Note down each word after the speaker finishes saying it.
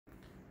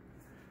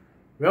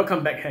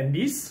Welcome back,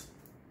 handies.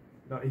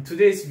 Now in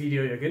today's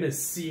video, you're going to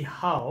see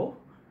how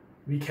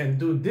we can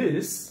do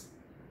this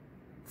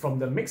from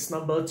the mixed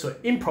number to an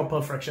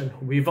improper fraction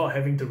without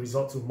having to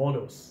resort to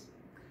models.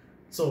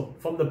 So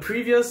from the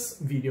previous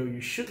video, you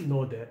should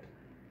know that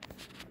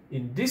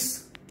in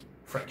this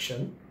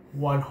fraction,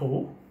 1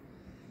 whole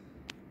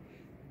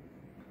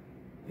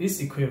is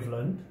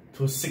equivalent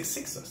to 6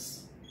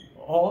 sixths,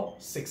 or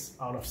 6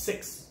 out of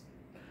 6.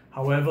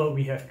 However,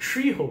 we have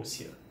 3 wholes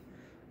here.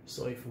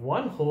 So if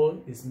 1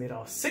 whole is made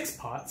out of 6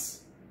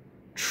 parts,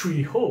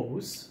 3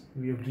 wholes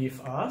will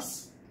give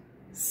us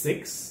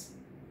 6,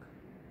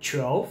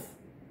 12,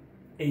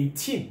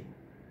 18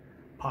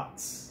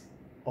 parts,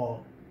 or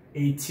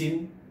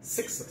 18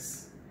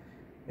 sixths.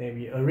 And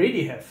we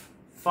already have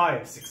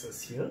 5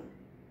 sixths here.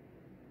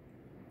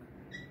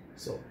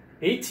 So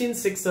 18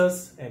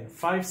 sixths and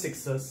 5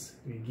 sixths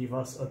will give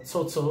us a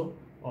total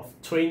of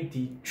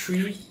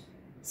 23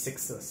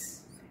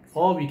 sixths.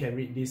 Or we can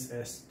read this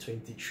as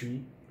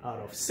 23 out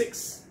of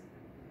 6.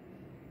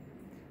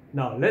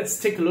 Now let's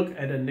take a look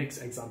at the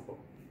next example.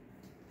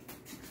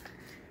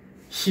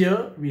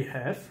 Here we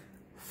have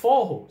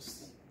 4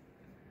 wholes.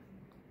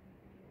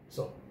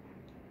 So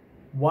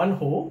 1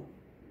 whole,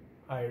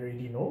 I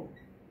already know,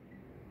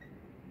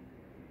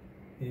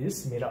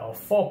 is made out of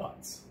 4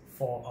 parts,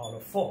 4 out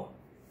of 4.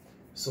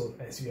 So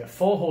as we have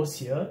 4 wholes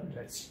here,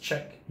 let's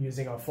check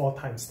using our 4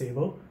 times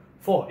table.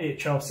 4, 8,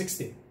 12,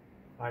 16.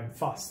 I'm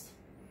fast.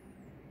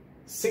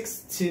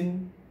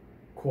 16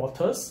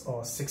 quarters,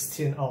 or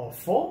 16 out of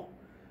 4.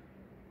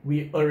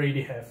 We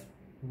already have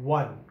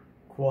 1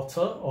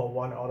 quarter, or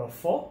 1 out of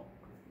 4.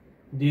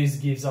 This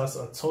gives us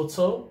a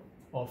total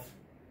of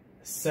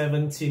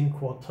 17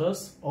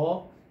 quarters,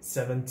 or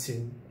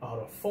 17 out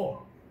of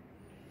 4.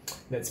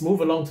 Let's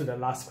move along to the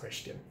last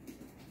question.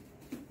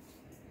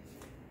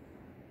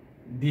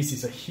 This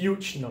is a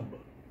huge number.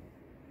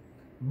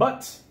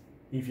 But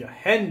if you're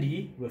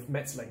handy with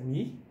maths like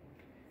me,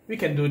 we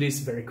can do this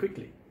very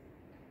quickly.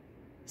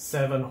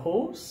 7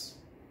 wholes,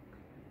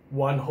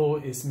 1 whole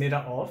is made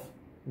up of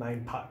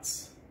 9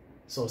 parts.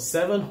 So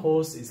 7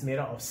 wholes is made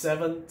up of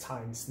 7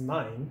 times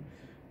 9,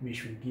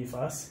 which will give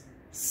us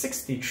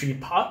 63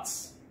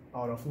 parts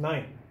out of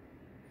 9.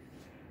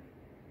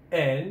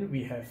 And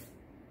we have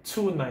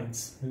 2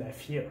 9s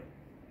left here.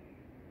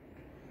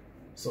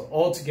 So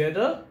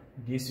altogether,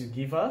 this will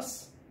give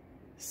us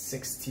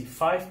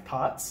 65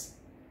 parts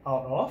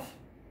out of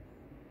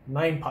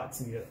 9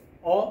 parts needed,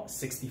 or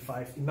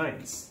 65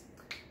 9s.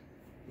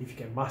 If you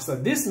can master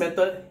this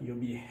method, you'll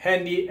be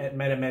handy at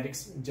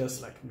mathematics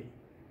just like me.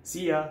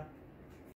 See ya!